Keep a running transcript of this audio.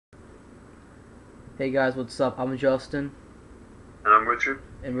Hey guys, what's up? I'm Justin, And I'm Richard.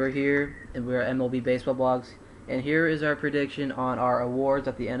 and we're here, and we're MLB Baseball Blogs. And here is our prediction on our awards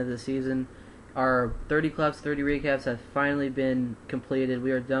at the end of the season. Our 30 clubs, 30 recaps have finally been completed.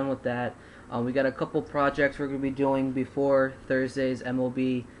 We are done with that. We got a couple projects we're going to be doing before Thursday's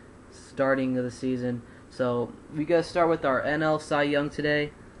MLB starting of the season. So we got to start with our NL Cy Young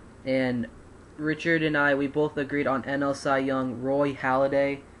today. And Richard and I, we both agreed on NL Cy Young, Roy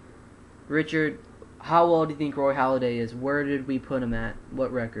Halladay. Richard, how well do you think Roy Halladay is? Where did we put him at?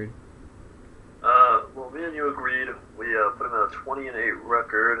 What record? Well, me and you agreed. We put him at a 20-8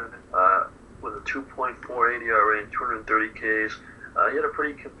 record with a 2.48 ERA and 230 Ks. He had a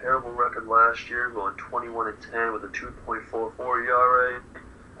pretty comparable record last year, going 21-10 with a 2.44 ERA.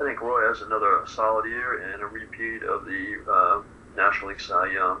 I think Roy has another solid year and a repeat of the National League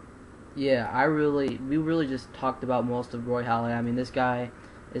Cy Young. Yeah, we really just talked about most of Roy Halladay. I mean, this guy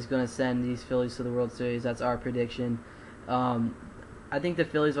is going to send these Phillies to the World Series. That's our prediction. I think the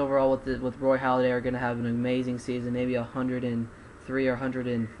Phillies overall with Roy Halladay are going to have an amazing season, maybe 103 or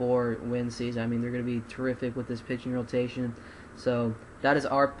 104 win season. I mean, they're going to be terrific with this pitching rotation. So that is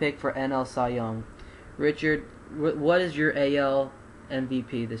our pick for NL Cy Young. Richard, what is your AL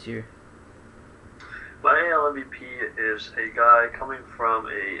MVP this year? My AL MVP is a guy coming from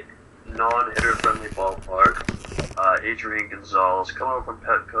a non-hitter friendly ballpark, Adrian Gonzalez, coming over from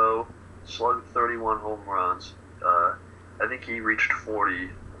Petco, slugged 31 home runs. I think he reached 40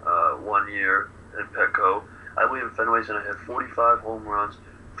 one year in Petco. I believe Fenway's going to hit 45 home runs,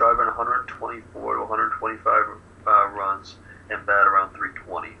 driving 124 to 125 runs, and bat around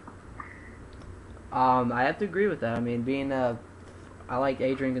 320. I have to agree with that. I mean, I like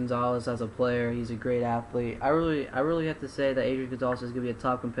Adrian Gonzalez as a player. He's a great athlete. I really have to say that Adrian Gonzalez is going to be a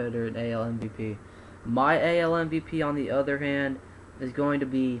top competitor in AL MVP. My AL MVP, on the other hand, is going to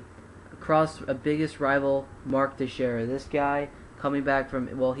be across a biggest rival, Mark Teixeira. This guy coming back from,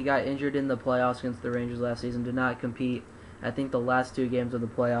 he got injured in the playoffs against the Rangers last season, did not compete, I think, the last two games of the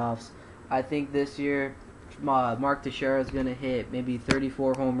playoffs. I think this year, Mark Teixeira is going to hit maybe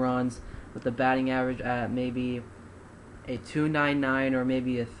 34 home runs with a batting average at maybe a 2.99 or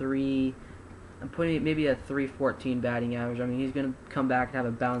maybe a 3. I'm putting maybe a 3.14 batting average. I mean, he's going to come back and have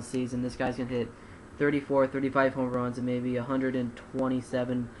a bounce season. This guy's going to hit 34, 35 home runs and maybe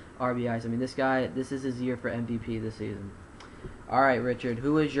 127 RBIs. I mean, this is his year for MVP this season. All right, Richard,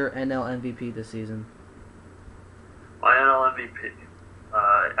 who is your NL MVP this season? My NL MVP,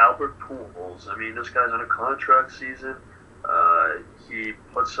 Albert Pujols. I mean, this guy's on a contract season. He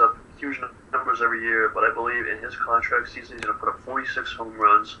puts up huge numbers every year, but I believe in his contract season he's going to put up 46 home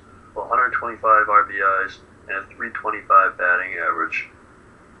runs, 125 RBIs, and a 325 batting average.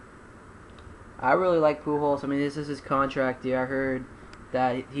 I really like Pujols. I mean, this is his contract year. I heard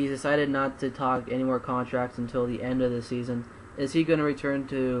that he's decided not to talk any more contracts until the end of the season. Is he going to return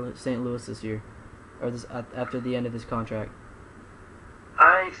to St. Louis this year, or after the end of his contract?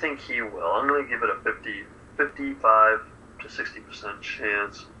 I think he will. I'm going to give it a 55 to 60%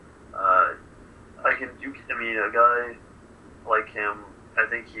 chance. I mean, a guy like him, I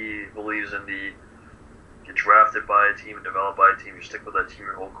think he believes in get drafted by a team and developed by a team. You stick with that team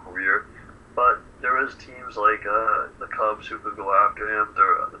your whole career. But there is teams like the Cubs who could go after him.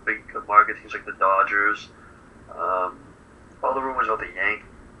 There are the big market teams like the Dodgers. All the rumors about the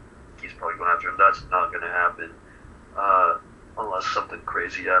Yankees probably going after him. That's not going to happen unless something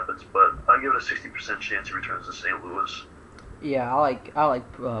crazy happens. But I give it a 60% chance he returns to St. Louis. Yeah, I like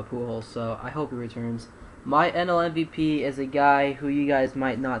Pujols, so I hope he returns. My NL MVP is a guy who you guys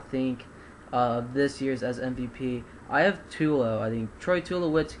might not think of this year's as MVP. I have Tulo. I think Troy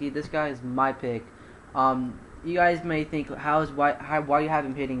Tulowitzki. This guy is my pick. You guys may think, why you have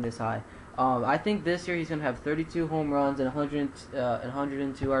him hitting this high? I think this year he's gonna have 32 home runs and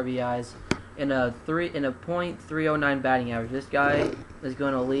 102 RBIs and a .309 batting average. This guy is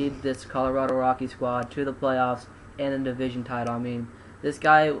gonna lead this Colorado Rockies squad to the playoffs and a division title. I mean, this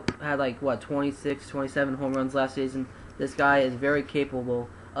guy had 26, 27 home runs last season. This guy is very capable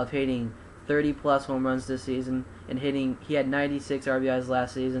of hitting 30-plus home runs this season and he had 96 RBIs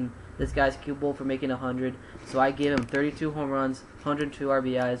last season. This guy's capable for making 100, so I give him 32 home runs, 102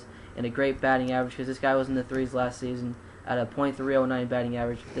 RBIs, and a great batting average because this guy was in the threes last season at a .309 batting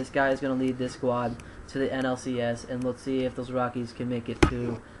average. This guy is going to lead this squad to the NLCS, and let's see if those Rockies can make it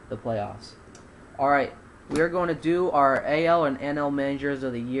to the playoffs. All right, we are going to do our AL and NL managers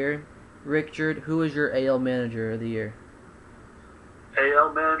of the year. Richard, who is your AL manager of the year?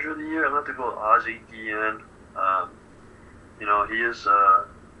 AL Manager of the Year, I'm going to have to go with Ozzie Guillen.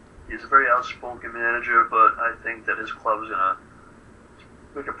 He's a very outspoken manager, but I think that his club is going to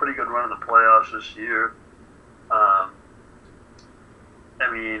make a pretty good run in the playoffs this year. Um, I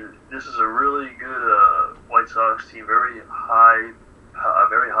mean, this is a really good White Sox team. Very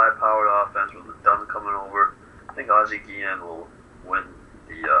high-powered offense with Dunn coming over. I think Ozzie Guillen will win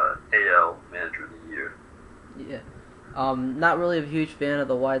the AL Manager of the Year. Yeah. Not really a huge fan of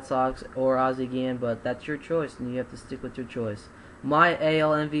the White Sox or Ozzie Guillen, but that's your choice, and you have to stick with your choice. My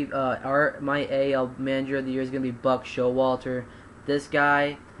my AL Manager of the Year is gonna be Buck Showalter. This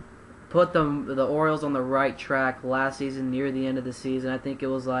guy put the Orioles on the right track last season, near the end of the season. I think it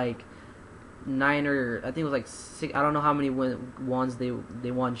was like 6. I don't know how many ones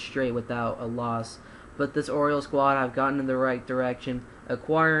they won straight without a loss. But this Orioles squad have gotten in the right direction,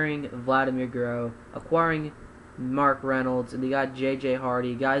 acquiring Vladimir Guerrero, acquiring Mark Reynolds, and they got J.J.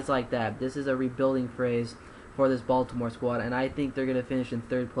 Hardy, guys like that. This is a rebuilding phase for this Baltimore squad, and I think they're going to finish in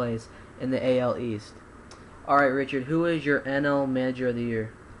 3rd place in the AL East. All right, Richard, who is your NL Manager of the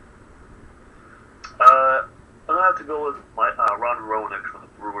Year? I'm going to have to go with Ron Roenick from the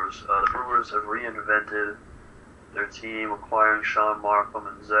Brewers. The Brewers have reinvented their team, acquiring Sean Markham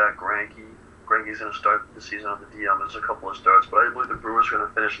and Zach Greinke. Greinke's going to start the season on the DL. There's a couple of starts, but I believe the Brewers are going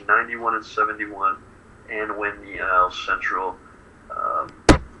to finish 91-71 and win the NL Central.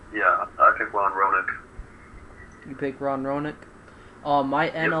 Yeah, I pick Ron Roenick. You pick Ron Roenick? My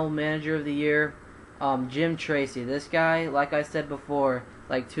NL Manager of the Year, Jim Tracy. This guy, like I said before,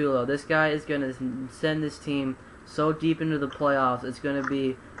 like Tulo, this guy is going to send this team so deep into the playoffs. It's going to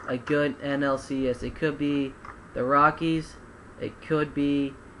be a good NLCS. It could be the Rockies. It could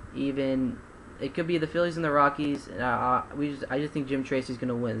be the Phillies and the Rockies. I just think Jim Tracy's going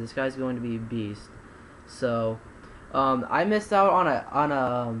to win. This guy's going to be a beast. So, I missed out on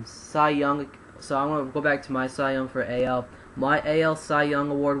a Cy Young. So I'm going to go back to my Cy Young for AL. My AL Cy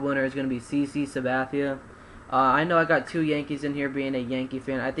Young Award winner is going to be CC Sabathia. I know I got 2 Yankees in here being a Yankee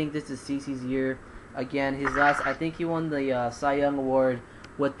fan. I think this is CC's year. Again, I think he won the Cy Young Award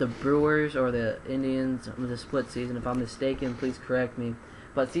with the Brewers or the Indians with a split season. If I'm mistaken, please correct me.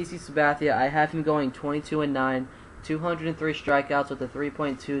 But CC Sabathia, I have him going 22-9, 203 strikeouts with a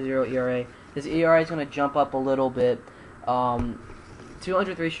 3.20 ERA. His ERA is going to jump up a little bit.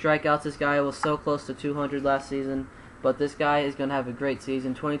 203 strikeouts. This guy was so close to 200 last season, but this guy is going to have a great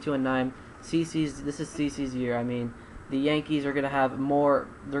season. 22-9. This is CC's year. I mean, the Yankees are going to have more.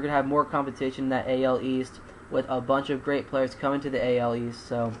 They're going to have more competition in that AL East with a bunch of great players coming to the AL East.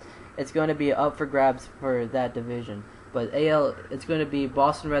 So it's going to be up for grabs for that division. But AL, it's going to be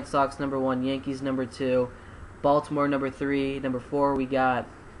Boston Red Sox number 1, Yankees number 2, Baltimore number 3, number 4 we got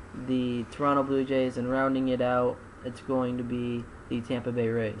the Toronto Blue Jays, and rounding it out, it's going to be the Tampa Bay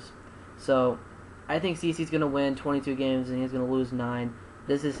Rays. So I think CC's going to win 22 games and he's going to lose 9.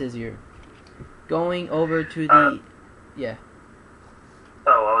 This is his year. Going over to the yeah.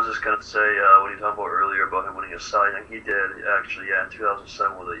 Oh, I was just going to say, when you talked about earlier about him winning a Cy Young, he did actually, in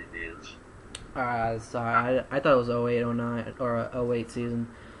 2007 with the Indians. Sorry, I thought it was 08, 09, or 08 season.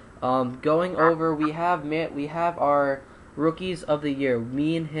 Going over, we have our Rookies of the Year.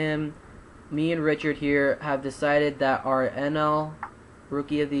 Me and Richard here have decided that our NL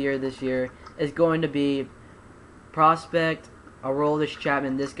Rookie of the Year this year is going to be prospect Aroldis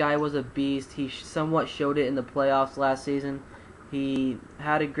Chapman. This guy was a beast. He somewhat showed it in the playoffs last season. He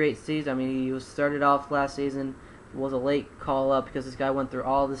had a great season. I mean, he started off last season, was a late call up because this guy went through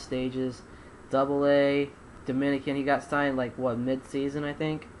all the stages. Double-A, Dominican. He got signed mid-season, I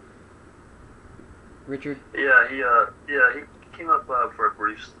think. Richard? Yeah, he came up for a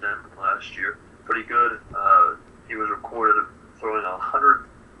brief stint last year. Pretty good. He was recorded throwing a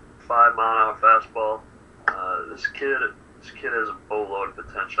 105-mile-an-hour fastball. This kid has a boatload of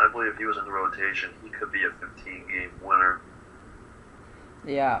potential. I believe if he was in the rotation, he could be a 15-game winner.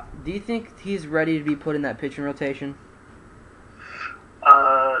 Yeah. Do you think he's ready to be put in that pitching rotation?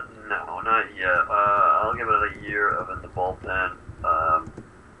 No, not yet. I'll give it a year of in the bullpen.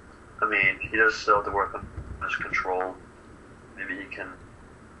 I mean, he does still have to work on his control. Maybe he can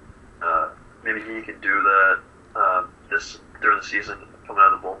do that during the season, coming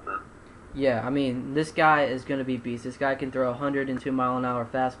out of the bullpen. Yeah, I mean, this guy is going to be beast. This guy can throw 102-mile-an-hour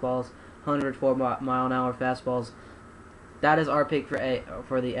fastballs, 104-mile-an-hour fastballs. That is our pick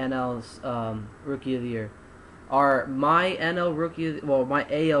for the NL's Rookie of the Year. My AL Rookie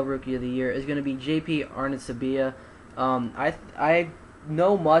of the Year is going to be J.P. Arnett-Sabia. I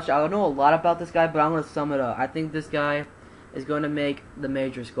know much. I don't know a lot about this guy, but I'm going to sum it up. I think this guy is going to make the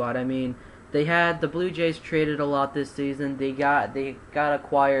major squad. I mean, the Blue Jays traded a lot this season. They got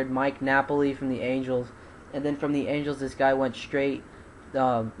acquired Mike Napoli from the Angels, and then from the Angels, this guy went straight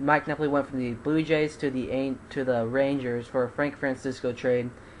Mike Napoli went from the Blue Jays to the Rangers for a Frank Francisco trade,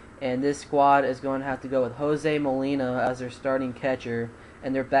 and this squad is going to have to go with Jose Molina as their starting catcher,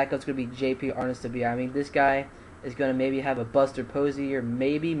 and their backup's going to be J.P. Arnastabia. I mean, this guy is going to maybe have a Buster Posey year,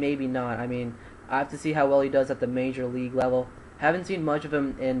 maybe not. I mean, I have to see how well he does at the major league level. Haven't seen much of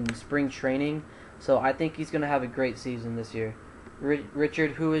him in spring training, so I think he's going to have a great season this year.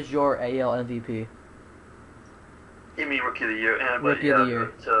 Richard, who is your AL MVP? You mean Rookie of the Year? And, Rookie of the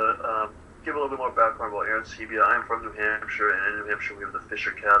Year. To give a little bit more background about Aaron Sebia, I am from New Hampshire, and in New Hampshire we have the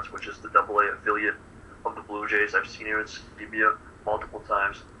Fisher Cats, which is the AA affiliate of the Blue Jays. I've seen Aaron Sebia multiple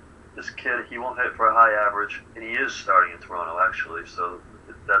times. This kid, he won't hit for a high average, and he is starting in Toronto, actually, so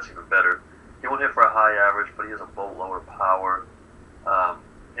that's even better. He won't hit for a high average, but he has a boatload of power.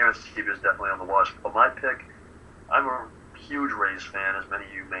 Aaron Sebia is definitely on the watch. But my pick, I'm a huge Rays fan, as many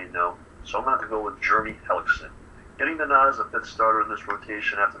of you may know, so I'm going to have to go with Jeremy Hellickson. Getting the nod as a fifth starter in this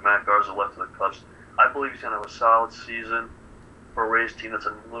rotation after Matt Garza left to the Cubs, I believe he's going to have a solid season for a Rays team that's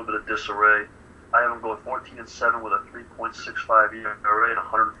in a little bit of disarray. I have him going 14-7 with a 3.65 ERA and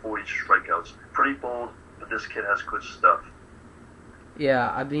 140 strikeouts. Pretty bold, but this kid has good stuff.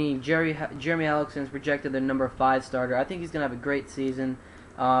 Yeah, I mean, Jeremy Hellickson's projected their number 5 starter. I think he's going to have a great season.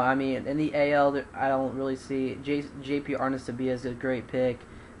 I mean, in the AL, I don't really see J.P. Arnastabia as a great pick.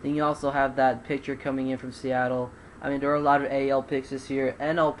 Then you also have that pitcher coming in from Seattle. I mean, there are a lot of AL picks this year.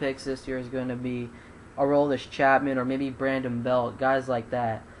 NL picks this year is going to be Aroldis Chapman or maybe Brandon Belt, guys like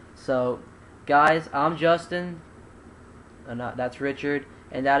that. So, guys, I'm Justin. That's Richard,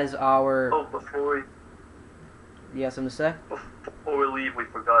 and that is our. Oh, before we. You have something to say? Before we leave, we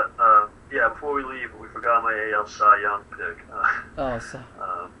forgot. Before we leave, we forgot my AL Cy Young pick.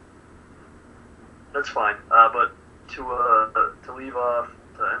 That's fine. But to leave off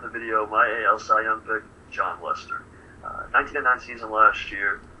to end the video, my AL Cy Young pick, John Lester. 19-9 season last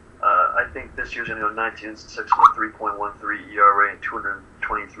year. I think this year's going to go 19-6 with a 3.13 ERA and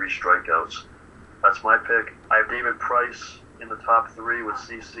 223 strikeouts. That's my pick. I have David Price in the top 3 with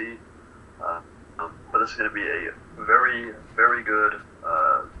CC. But this is going to be a very, very good,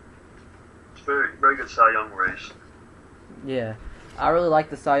 very good Cy Young race. Yeah, I really like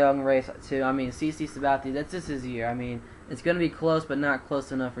the Cy Young race too. I mean, CC Sabathia, that's just his year. I mean, it's going to be close, but not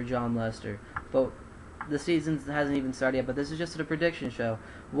close enough for John Lester. But the season hasn't even started yet, but this is just a prediction show.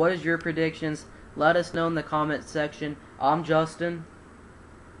 What is your predictions? Let us know in the comment section. I'm Justin.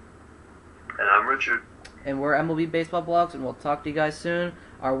 And I'm Richard. And we're MLB Baseball Blogs, and we'll talk to you guys soon.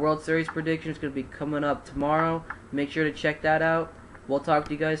 Our World Series prediction is going to be coming up tomorrow. Make sure to check that out. We'll talk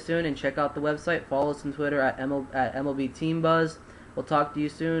to you guys soon, and check out the website. Follow us on Twitter at MLB Team Buzz. We'll talk to you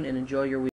soon, and enjoy your week.